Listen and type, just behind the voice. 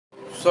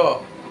So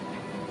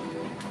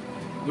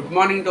good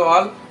morning to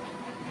all.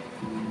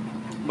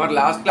 మరి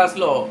last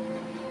క్లాస్లో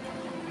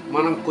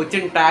మనం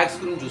క్వశ్చన్ ట్యాగ్స్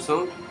గురించి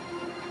చూసాం.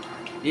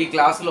 ఈ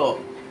క్లాస్లో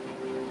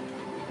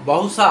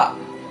బహుశా,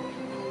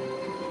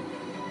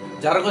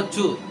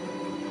 జరగచ్చు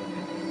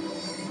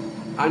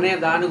అనే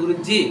దాని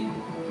గురించి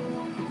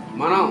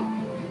మనం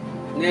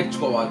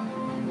నేర్చుకోవాలి.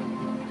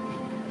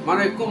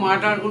 మనం ఎక్కువ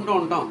మాట్లాడుకుంటూ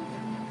ఉంటాం.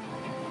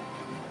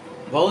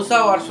 బహుశా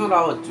వర్షం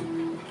రావచ్చు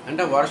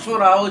అంటే వర్షం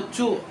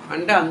రావచ్చు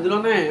అంటే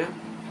అందులోనే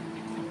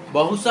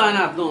బహుశా అనే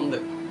అర్థం ఉంది.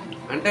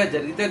 అంటే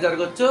జరిగితే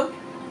జరగచ్చు,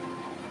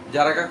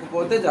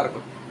 జరగకపోతే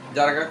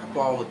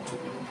జరగకపోవచ్చు.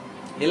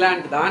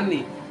 ఇలాంటి దాన్ని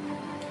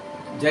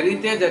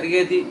జరిగితే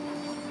జరిగేది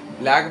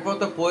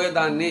లేకపోతే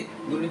పోయేదాన్ని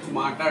గురించి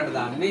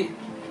మాట్లాడేదాన్ని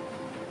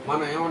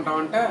మనం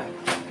ఏమంటామంటే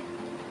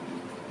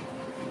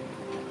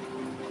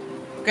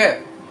ఓకే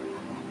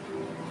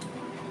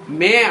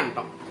మే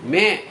అంటాం.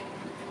 మే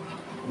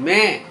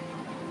మే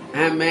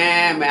మే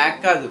మ్యాక్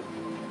కాదు,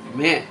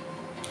 మే.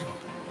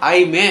 I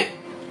may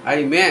I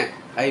may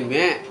I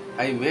may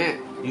I may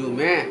you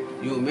may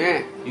you may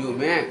you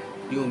may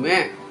you may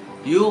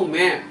you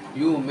may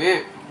you may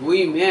we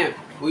May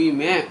we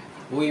May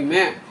we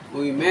May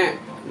we May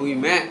we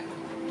May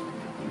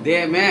they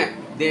may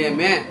they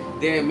may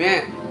they may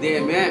they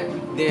may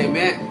they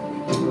may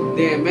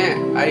they may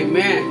I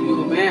may you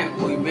may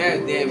we May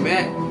they may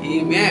ఈ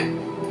మే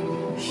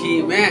she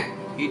may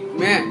it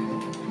may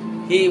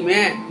he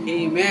may he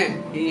may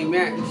he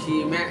may she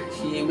may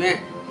she may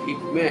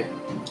it may.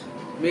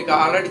 మీకు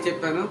already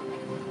చెప్పాను,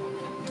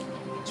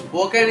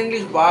 spoken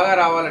English బాగా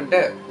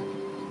రావాలంటే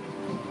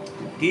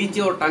teach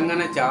your tongue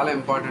అనేది చాలా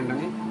important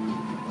అని.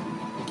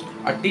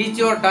 ఆ teach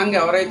your tongue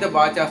ఎవరైతే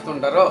బాగా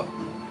చేస్తుంటారో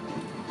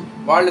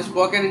వాళ్ళు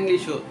స్పోకెన్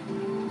ఇంగ్లీషు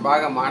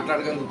బాగా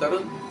మాట్లాడగలుగుతారు.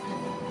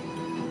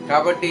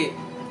 కాబట్టి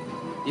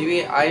ఇవి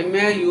I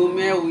may you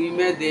may we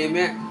may they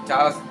may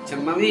చాలా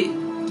చిన్నవి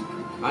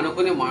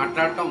అనుకుని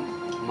మాట్లాడటం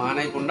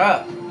మానేయకుండా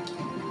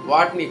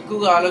వాటిని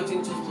ఎక్కువగా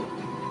ఆలోచించుతూ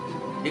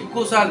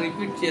ఎక్కువసార్లు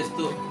రిపీట్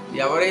చేస్తూ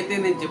ఎవరైతే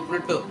నేను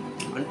చెప్పినట్టు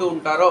అంటూ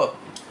ఉంటారో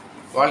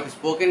వాళ్ళకి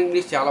స్పోకెన్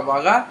ఇంగ్లీష్ చాలా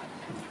బాగా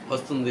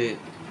వస్తుంది.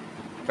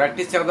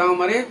 ప్రాక్టీస్ చేద్దాము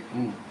మరి.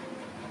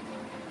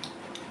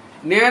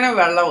 నేను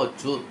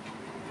వెళ్ళవచ్చు,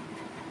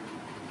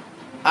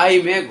 ఐ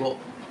మే గో.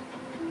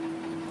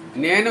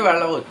 నేను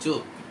వెళ్ళవచ్చు,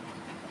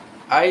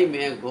 ఐ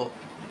మే గో.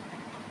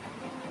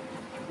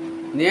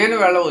 నేను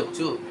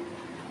వెళ్ళవచ్చు,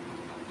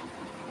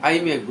 ఐ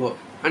మే గో.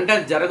 అంటే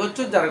అది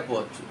జరగచ్చు,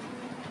 జరగకపోవచ్చు.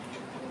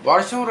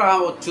 వర్షం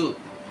రావచ్చు,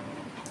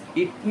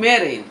 ఇట్ మే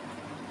రెయిన్.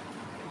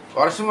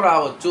 వర్షం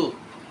రావచ్చు,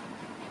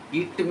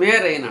 ఇట్ మే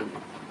రెయిన్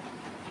అంటాం.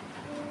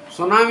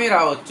 సునామీ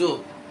రావచ్చు,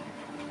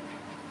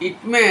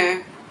 it may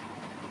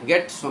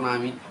get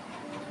tsunami.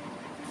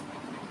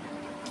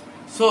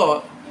 So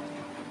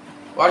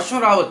వర్షం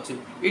రావచ్చు,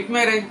 ఇట్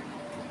మే రెయిన్.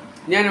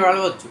 నేను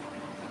వెళ్ళవచ్చు,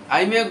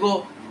 ఐ మే గో.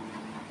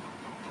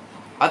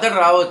 అతడు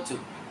రావచ్చు,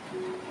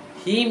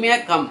 హీ మే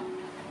కమ్.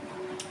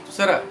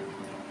 సరే,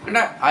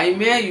 అంటే I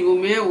may you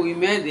may we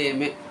may they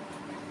may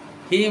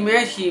he may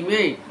she may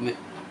it may.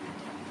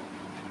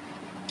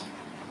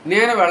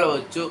 నేను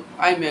వెళ్ళవచ్చు,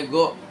 ఐ మే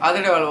గో.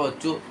 అతడు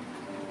వెళ్ళవచ్చు,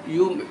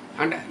 యూ మే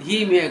అంటే హీ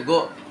మే గో.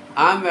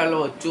 ఆమె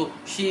వెళ్ళవచ్చు,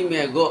 షీ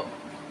మే గో.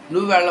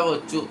 నువ్వు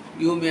వెళ్ళవచ్చు,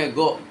 యూ మే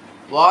గో.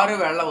 వారు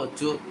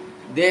వెళ్ళవచ్చు,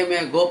 దే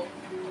మే గో.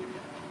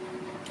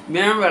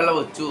 మేము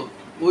వెళ్ళవచ్చు,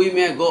 వీ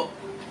మే గో.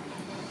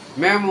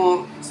 మేము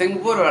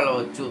సింగపూర్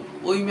వెళ్ళవచ్చు,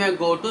 we may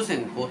go to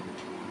Singapore.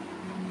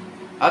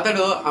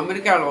 అతడు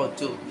అమెరికా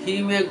వెళ్ళవచ్చు, he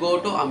may go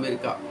to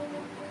America.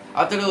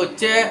 అతడు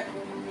వచ్చే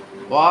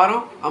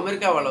వారం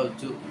అమెరికా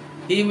వెళ్ళవచ్చు,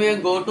 he may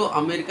go to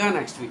America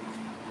next week.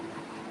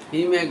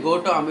 He may go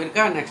to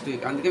America next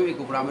week. అందుకే మీకు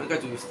ఇప్పుడు అమెరికా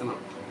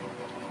చూపిస్తున్నాను.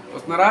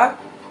 చూస్తున్నారా?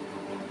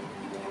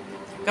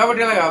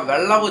 కాబట్టి ఇలాగా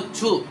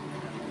వెళ్ళవచ్చు,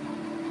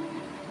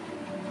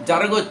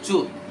 జరగచ్చు,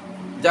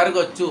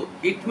 జరగచ్చు.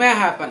 It may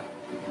happen.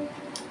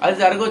 అది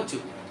జరగచ్చు,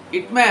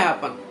 ఇట్ మే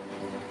హ్యాపన్.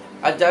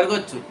 అది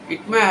జరగచ్చు,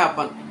 ఇట్ మే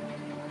హ్యాపన్.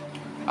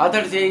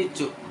 అతడు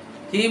చేయొచ్చు,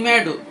 హీ మే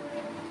డు.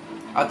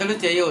 అతడు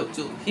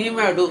చేయవచ్చు, హీ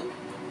మే డు.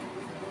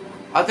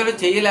 అతడు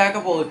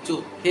చేయలేకపోవచ్చు,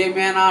 he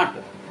may not.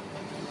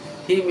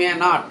 He may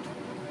not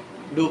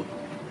do.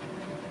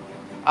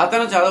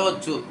 అతను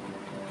చదవచ్చు,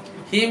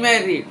 హీ మే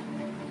రీడ్.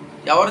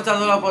 ఎవరు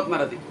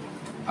చదవలేకపోతున్నారు, అది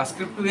ఆ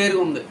స్క్రిప్ట్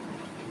వేరుగా ఉంది.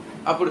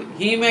 అప్పుడు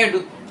he may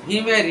do, he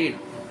may read.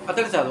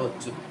 అతడు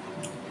చదవచ్చు.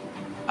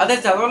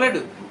 అతడు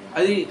చదవలేడు,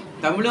 అది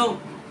తమిళం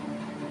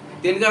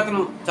తెలుగు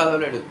అతను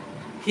చదవలేడు.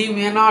 He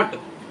may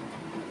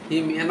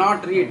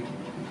not read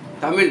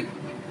Tamil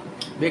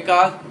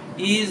because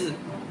is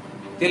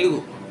Telugu.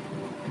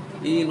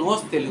 ఈ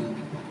nose Telugu.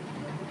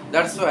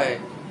 That's why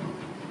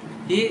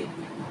he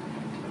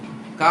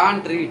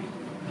can't read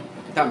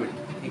Tamil.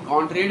 He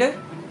can't read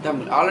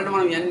Tamil. Already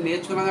మనం ఇవన్నీ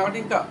నేర్చుకున్నాం కాబట్టి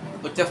ఇంకా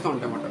వచ్చేస్తూ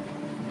ఉంటాయి అన్నమాట.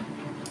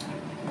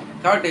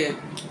 కాబట్టి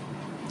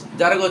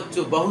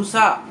జరగవచ్చు,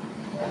 బహుశా.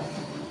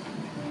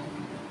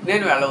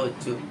 నేను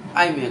వెళ్ళవచ్చు,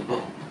 ఐ మే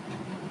గో.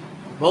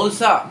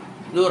 బహుశా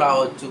నువ్వు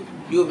రావచ్చు,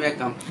 యూ మే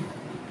కమ్.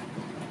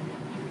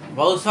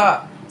 బహుశా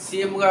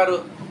సీఎం గారు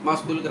మా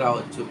స్కూల్కి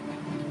రావచ్చు,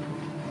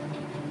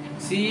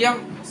 CM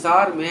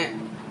sir may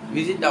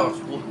visit our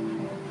school.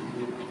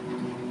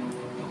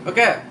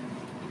 Okay,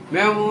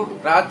 మేము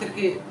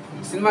రాత్రికి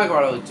సినిమాకి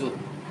వెళ్ళవచ్చు.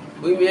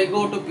 We may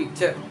go to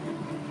picture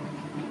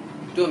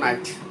to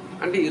night,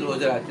 అంటే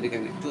ఈరోజు రాత్రికి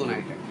అని టు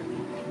నైట్ అంటే.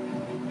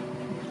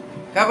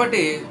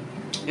 కాబట్టి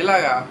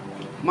ఇలాగా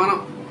మనం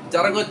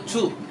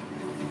జరగచ్చు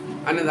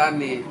అనే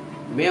దాన్ని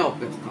మే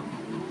ఉపయోగిస్తాం.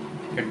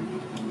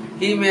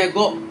 He may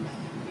go,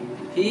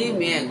 he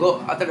may go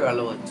అతడు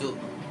వెళ్ళవచ్చు.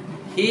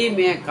 హీ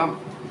మే కమ్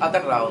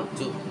అతడు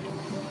రావచ్చు.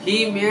 హీ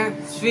మే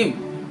స్విమ్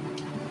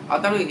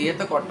అతను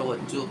ఈత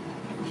కొట్టవచ్చు.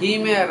 హీ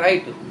మే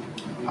రైట్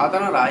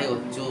అతను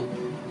రాయవచ్చు.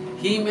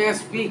 హీ మే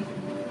స్పీక్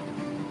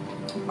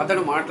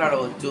అతడు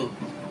మాట్లాడవచ్చు.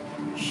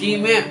 షీ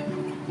మే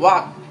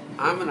వాక్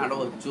ఆమె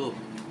నడవచ్చు.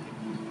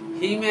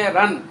 హీ మే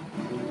రన్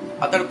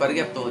అతడు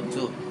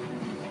పరిగెత్తవచ్చు.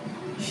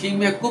 షీ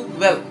మే కుక్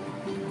వెల్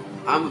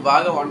ఆమె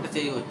బాగా వంట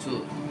చేయవచ్చు.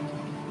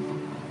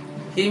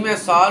 He may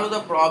solve the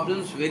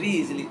problems very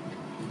easily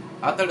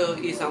అతడు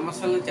ఈ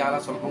సమస్యలను చాలా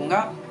సులభంగా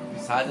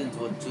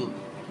సాధించవచ్చు.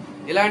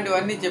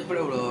 ఇలాంటివన్నీ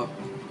చెప్పేటప్పుడు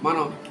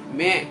మనం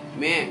మే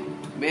మే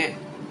మే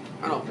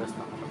అని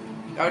ఉపయోగిస్తాం.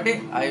 కాబట్టి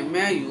I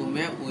may, you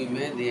may, we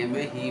may, they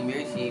may, he may,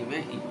 she may,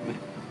 it may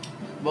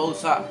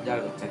బహుశా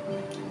జరగచ్చు.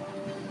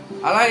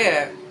 అలాగే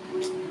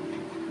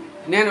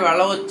నేను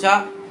వెళ్ళవచ్చా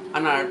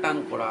అని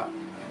అడగటానికి కూడా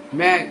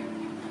మే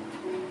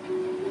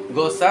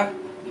గో సార్,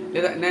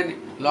 లేదా నేను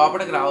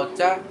లోపలికి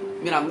రావచ్చా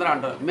మీరు అందరూ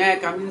అంటారు మే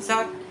కమిన్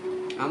సార్.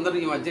 అందరూ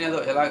ఈ మధ్యన ఏదో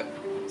ఎలా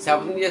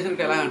శబ్దం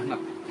చేసినట్టు ఎలా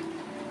అంటున్నారు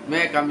may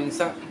come in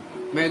sir,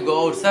 may go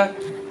out sir,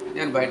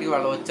 నేను బయటికి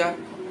వెళ్ళవచ్చా.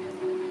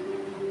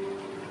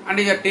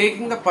 And you're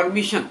taking the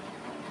permission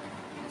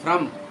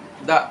from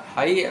the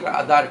higher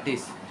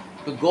authorities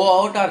to go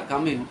out are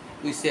come in.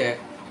 We say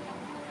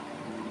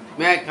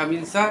may I come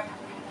in sir,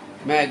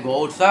 may I go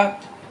out sir,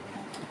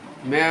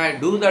 may I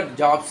do that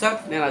job sir,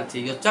 నేను అది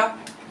చేయొచ్చా.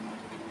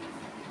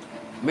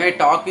 May I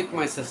talk with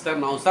my sister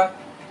now sir,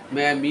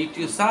 may I meet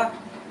you sir,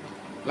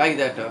 like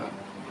that.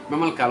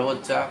 మిమ్మల్ని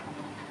కలవచ్చా,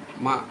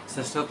 మా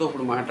సిస్టర్తో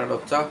ఇప్పుడు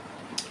మాట్లాడవచ్చా,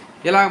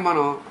 ఇలాగ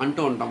మనం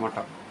అంటూ ఉంటాం అన్నమాట.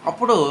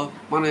 అప్పుడు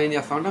మనం ఏం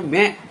చేస్తామంటే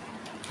మే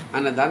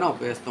అనే దాన్ని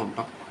ఉపయోగిస్తూ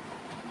ఉంటాం.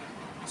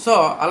 సో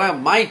అలా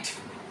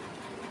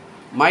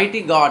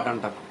మైటీ గాడ్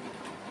అంటారు,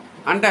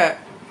 అంటే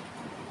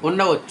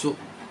ఉండవచ్చు,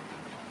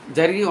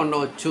 జరిగి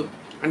ఉండవచ్చు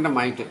అంటే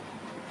మైట్.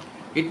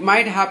 ఇట్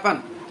మైట్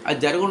హ్యాపన్ అది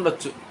జరిగి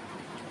ఉండొచ్చు.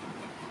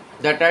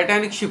 The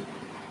Titanic ship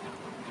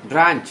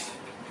డ్రాంచ్,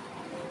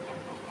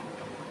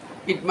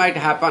 it might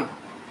happen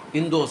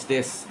in those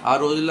days, ఆ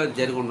రోజుల్లో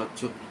జరిగి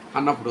ఉండొచ్చు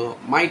అన్నప్పుడు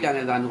మైట్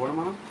అనే దాన్ని కూడా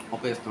మనం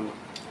ఉపయోగిస్తున్నాం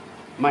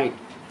మైట్.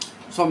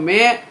 సో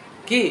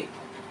మేకి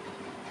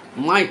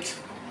మైట్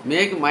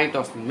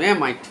వస్తుంది. మే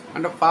మైట్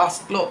అంటే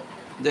పాస్ట్లో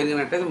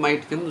జరిగినట్టయితే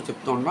మైట్ కింద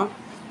చెప్తూ ఉంటాం.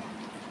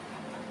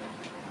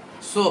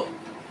 So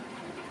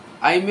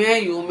I may,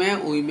 you may,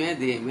 we may,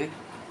 they may,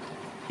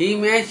 he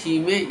may, she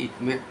may, it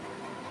may,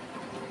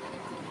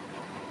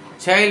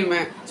 child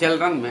May,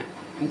 children మే,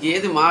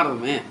 ఇంకేది మారదు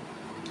మే.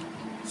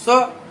 సో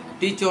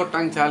టీచ్ యువర్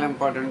టంగ్ చాలా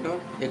ఇంపార్టెంట్,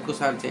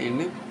 ఎక్కువసార్లు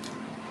చేయండి.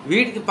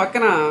 వీటికి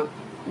పక్కన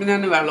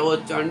నన్ను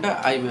వెళ్ళవచ్చు అంటే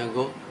ఐ మే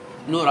గో,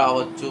 నువ్వు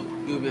రావచ్చు,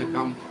 యూ మే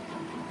కమ్,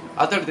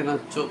 అతడు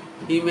తినచ్చు.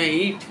 He may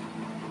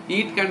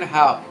eat can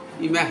have,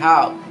 he may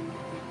have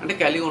అంటే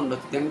కలిగి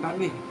ఉండొచ్చు,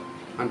 తినటాన్ని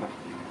అంటారు.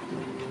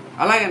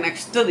 అలాగే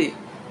నెక్స్ట్ది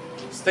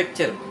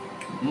స్ట్రక్చర్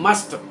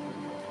మస్ట్,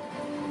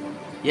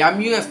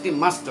 MUST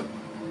మస్ట్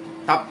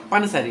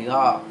తప్పనిసరిగా,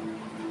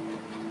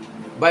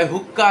 బై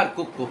హుక్ ఆర్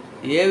కుక్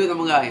ఏ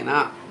విధముగా అయినా.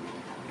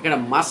 ఇక్కడ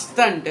మస్ట్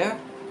అంటే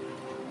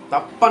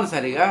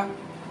తప్పనిసరిగా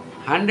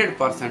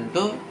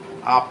 100%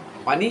 ఆ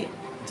పని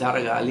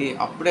జరగాలి,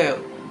 అప్పుడే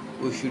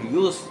we should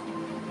use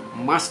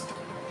must.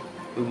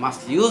 We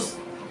must use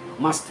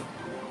must.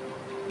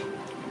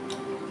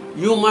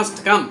 You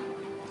must come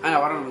అని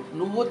ఎవరన్నా,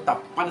 నువ్వు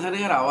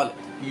తప్పనిసరిగా రావాలి,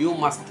 యూ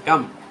మస్ట్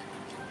కమ్.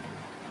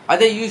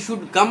 అదే యూ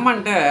షుడ్ కమ్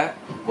అంటే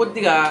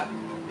కొద్దిగా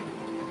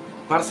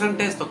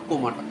పర్సంటేజ్ తక్కువ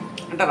మాట,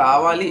 అంటే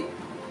రావాలి.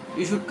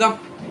 యూ షుడ్ కమ్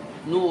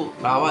నువ్వు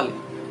రావాలి.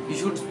 యూ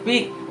షుడ్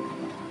స్పీక్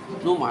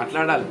నువ్వు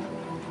మాట్లాడాలి.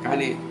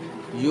 కానీ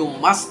యూ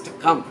మస్ట్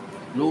కమ్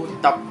నువ్వు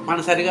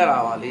తప్పనిసరిగా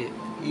రావాలి.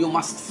 యూ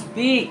మస్ట్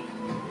స్పీక్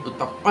నువ్వు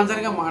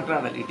తప్పనిసరిగా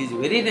మాట్లాడాలి. It is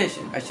very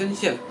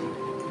essential.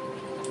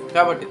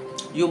 కాబట్టి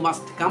యూ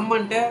మస్ట్ కమ్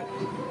అంటే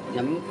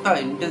ఎంత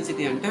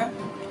ఇంటెన్సిటీ అంటే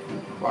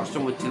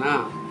వర్షం వచ్చినా,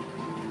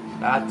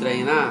 రాత్రి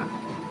అయినా,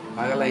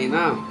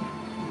 పగలైనా,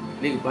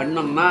 నీకు బండి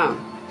ఉన్నా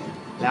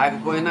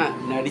లేకపోయినా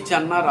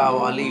నడిచన్నా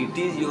రావాలి. It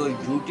is your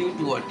duty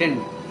to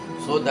attend.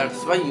 So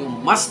that's why you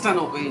must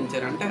అని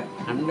ఉపయోగించారంటే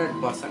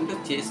 100%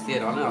 చేసి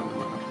తీరాలని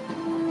అర్థమాట.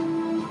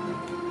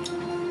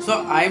 So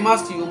I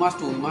must, you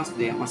must, we must,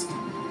 they must.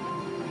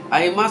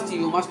 I must,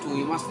 you must,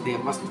 we must, they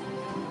must.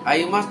 I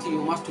must,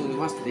 you must, we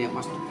must, they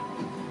must.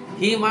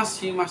 He must,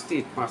 she must,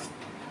 it must.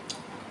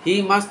 He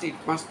must,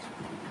 it must,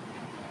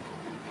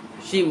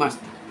 she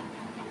must.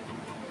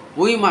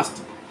 We must,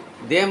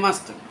 they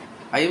must,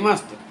 I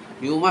must,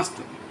 you must,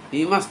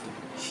 he must,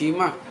 she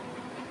must,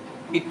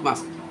 it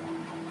must.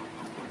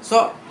 So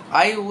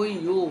I, we,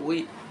 you, we.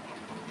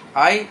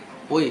 I,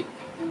 we,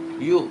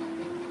 you,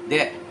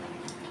 they.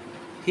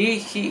 He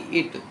she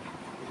it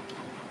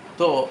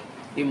తో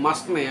ఈ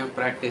మస్ట్ని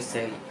practice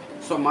చేయాలి.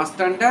 So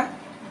must అంటే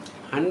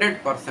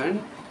 100%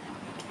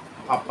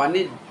 ఆ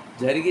పని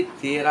జరిగి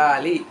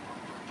తీరాలి,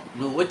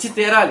 నువ్వు వచ్చి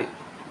తీరాలి,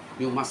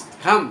 యు మస్ట్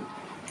కమ్,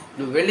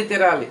 నువ్వు వెళ్ళి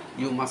తీరాలి,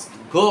 యు మస్ట్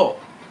గో,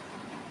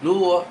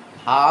 నువ్వు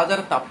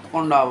హాజరు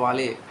తప్పకుండా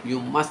అవ్వాలి, యు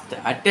మస్ట్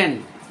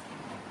అటెండ్.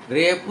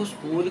 రేపు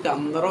స్కూల్కి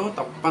అందరూ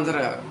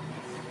తప్పనిసరిగా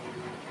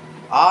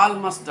all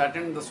must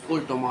attend the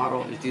school tomorrow,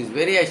 it is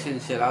very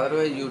essential,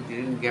 otherwise you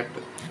didn't get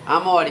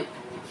Amma Vodi.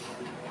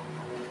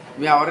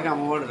 మీ ఎవరికి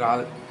అమ్మఒడి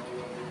రాదు,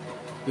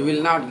 you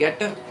will not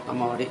get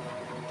Amma Vodi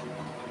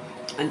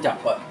అని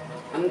చెప్పాలి.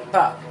 అంత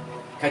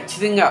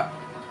ఖచ్చితంగా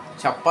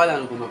చెప్పాలి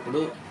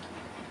అనుకున్నప్పుడు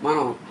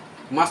మనం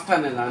మస్ట్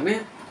అనే దాన్ని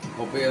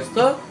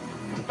ఉపయోగిస్తూ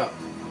ఉంటాం.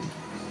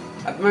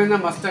 అర్థమైందా?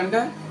 మస్ట్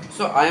అంటే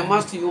so I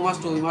must, you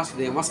must, we must,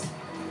 they must,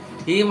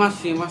 he must,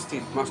 she must,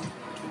 it must.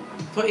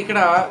 So ఇక్కడ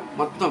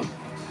మొత్తం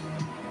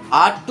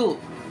ought to,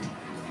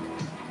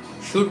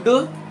 should,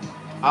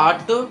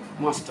 ought to,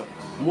 must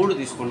 3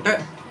 తీసుకుంటే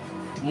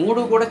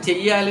 3 కూడా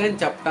చెయ్యాలి అని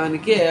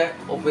చెప్పడానికే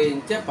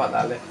ఉపయోగించే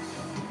పదాలే.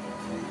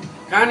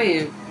 కానీ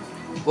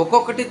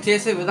ఒక్కొక్కటి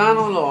చేసే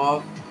విధానంలో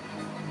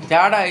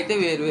తేడా అయితే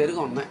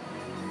వేరువేరుగా ఉన్నాయి.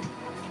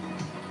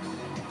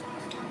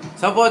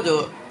 సపోజ్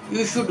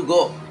యూ షుడ్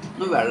గో,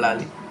 నువ్వు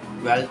వెళ్ళాలి,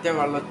 వెళ్తే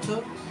వెళ్ళొచ్చు,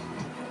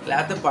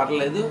 లేకపోతే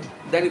పర్లేదు,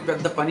 దానికి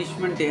పెద్ద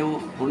పనిష్మెంట్ ఏమి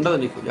ఉండదు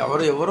నీకు,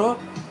 ఎవరో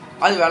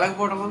అది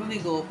వెళ్ళకపోవడం వల్ల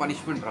నీకు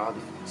పనిష్మెంట్ రాదు.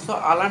 సో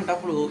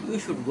అలాంటప్పుడు యూ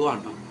షుడ్ గో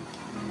అంటాం.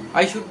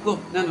 ఐ షుడ్ గో,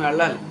 నేను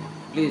వెళ్ళాలి,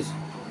 please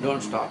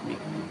don't stop me,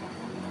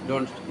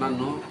 don't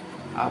నన్ను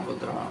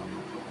ఆపుద్రా,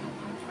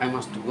 I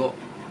must go,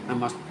 I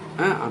must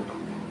అంటాం.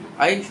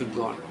 ఐ షుడ్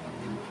గో అంటాం.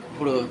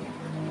 ఇప్పుడు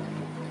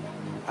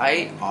ఐ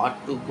ఆట్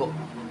టు గో,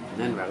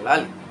 నేను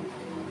వెళ్ళాలి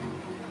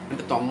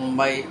అంటే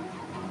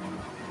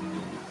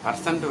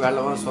 90%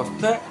 వెళ్ళవలసి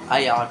వస్తే ఐ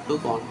ఆట్ టు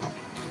గో అంటాం.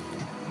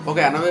 ఒక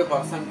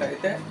 80%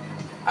 అయితే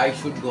ఐ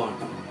షుడ్ గో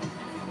అంటాం.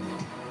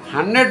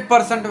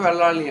 100%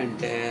 వెళ్ళాలి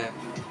అంటే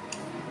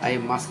ఐ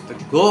మస్ట్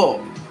గో,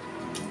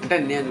 అంటే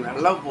నేను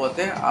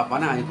వెళ్ళకపోతే ఆ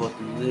పని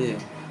అయిపోతుంది.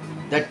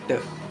 That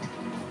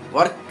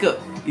work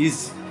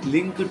is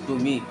linked to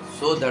me,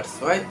 so that's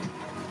why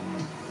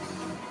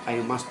I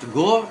must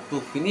go to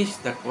finish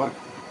that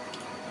work.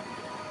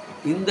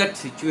 In that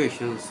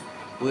situations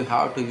we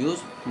have to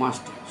use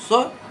must. So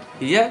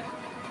here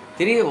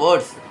 3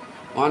 words,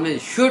 one is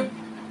should,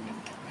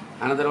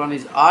 another one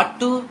is ought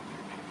to,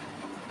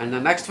 and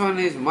the next one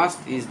is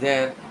must is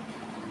there.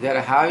 They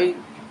are having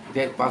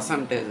their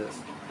percentages.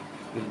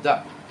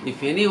 If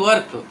any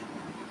work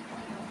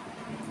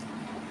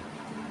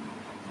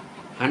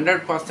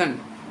 100%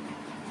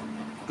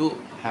 to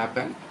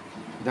happen,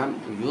 then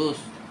we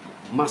use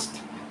must.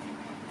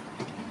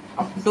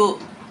 Up to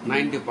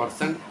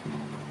 90%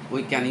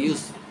 we can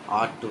use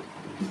ought to.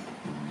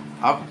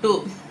 Up to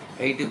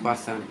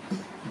 80%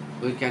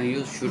 we can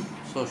use should.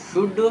 So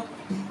should,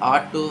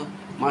 ought to,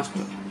 must.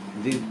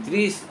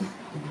 These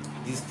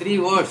three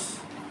words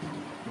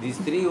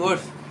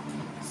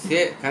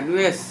say,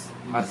 conveys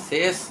or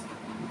says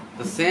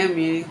the same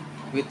meaning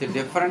with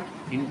different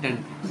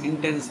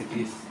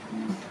intensities.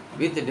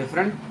 With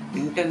different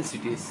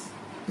intensities.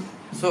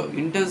 So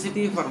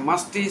intensity for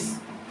must is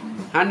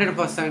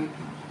 100%.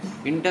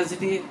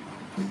 Intensity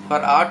for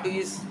ought to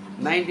is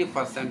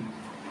 90%.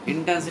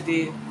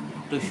 Intensity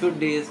to should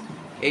is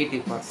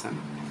 80%.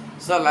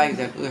 So like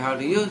that we have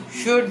to use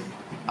should,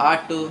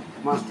 ought to,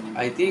 must.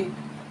 I think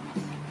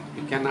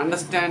you can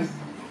understand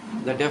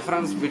the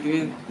difference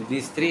between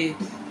these 3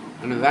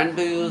 and when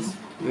to use,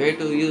 where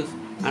to use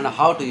and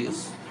how to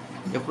use.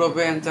 ఎప్పుడు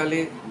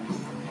ఉపయోగించాలి,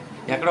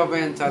 ఎక్కడ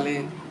ఉపయోగించాలి,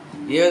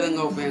 ఏ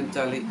విధంగా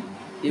ఉపయోగించాలి,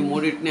 ఈ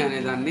మూడింటిని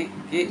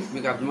అనేదానికి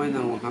మీకు అర్థమైంది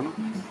అనుకుంటున్నాను.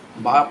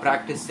 బాగా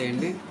ప్రాక్టీస్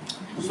చేయండి.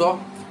 So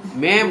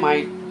May,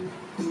 might,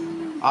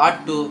 ought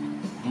to,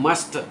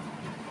 must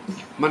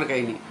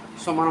మనకైంది.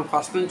 So మనం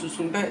ఫస్ట్ నుంచి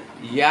చూసుకుంటే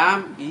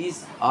yam,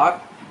 is, are,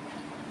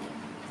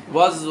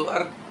 was,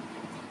 were,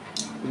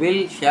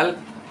 will, shell,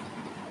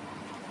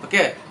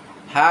 okay,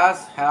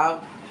 has, have,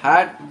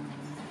 had,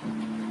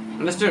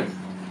 understood.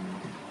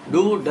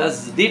 Do,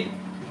 does, did,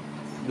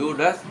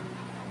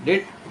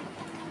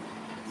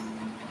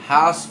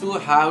 has to,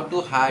 have to,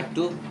 had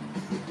to,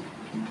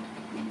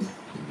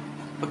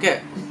 okay,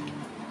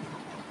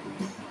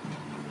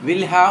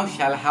 will have,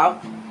 shall have,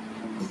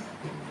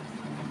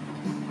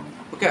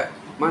 okay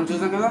మనం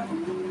చూసాం కదా.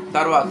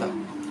 తర్వాత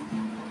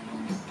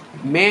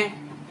మే,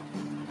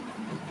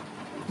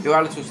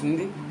 ఇవాళ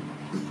చూసింది.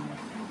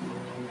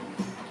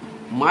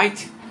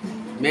 Might,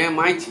 మే,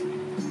 might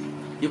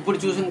ఇప్పుడు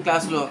చూసిన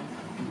క్లాసులో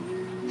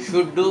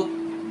should,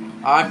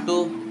 ought to,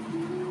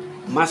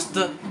 must,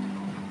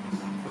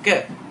 okay,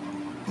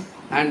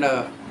 and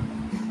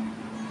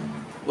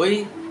we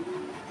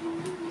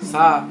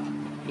saw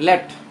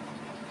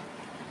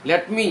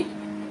let me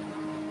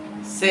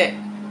say,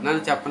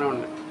 నన్ను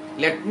చెప్పనివ్వండి,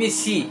 లెట్ మీ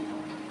సీ,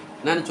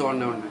 నన్ను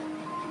చూడనివ్వండి,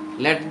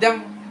 లెట్ దెమ్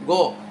గో,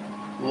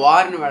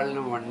 వారిని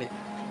వెళ్ళనివ్వండి,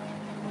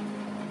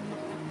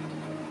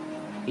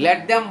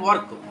 లెట్ దెమ్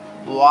వర్క్,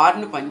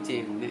 వారిని పని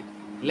చేయండి,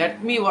 లెట్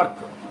మీ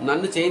వర్క్,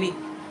 నన్ను చేయని,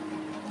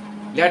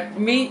 లెట్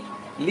మీ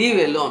లీవ్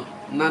ఎలోన్,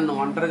 నన్ను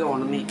ఒంటరిగా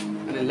ఉండని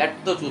అని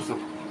లెట్తో చూసాం.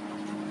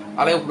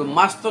 అలాగే ఇప్పుడు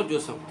మస్ట్తో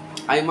చూసాం.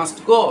 I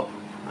must go,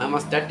 I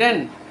must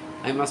attend,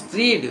 I must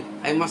read,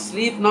 I must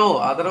sleep now,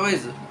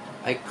 otherwise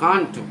I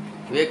can't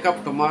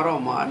wake up tomorrow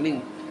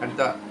morning at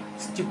the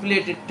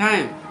stipulated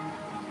time.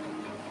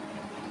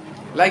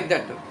 Like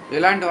that.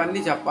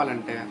 ఇలాంటివన్నీ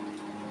చెప్పాలంటే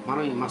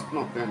మనం ఈ మస్ట్ను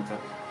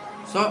ఉపయోగించాలి.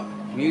 సో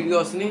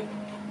వీడియోస్ని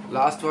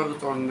లాస్ట్ వరకు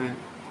చూడండి,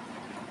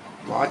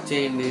 వాచ్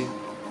చేయండి,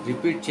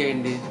 రిపీట్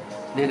చేయండి.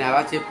 నేను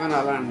ఎలా చెప్పానో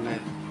అలా అండి.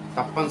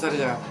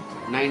 తప్పనిసరిగా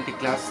 90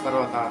 క్లాసెస్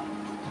తర్వాత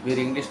మీరు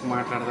ఇంగ్లీష్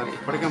మాట్లాడతారు,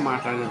 ఇప్పటికే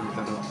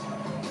మాట్లాడగలుగుతారు.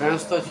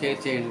 ఫ్రెండ్స్తో షేర్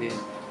చేయండి,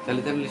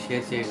 తల్లిదండ్రులు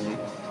షేర్ చేయండి,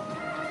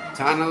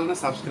 ఛానల్ని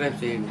సబ్స్క్రైబ్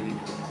చేయండి,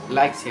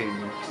 లైక్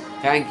చేయండి.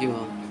 Thank you.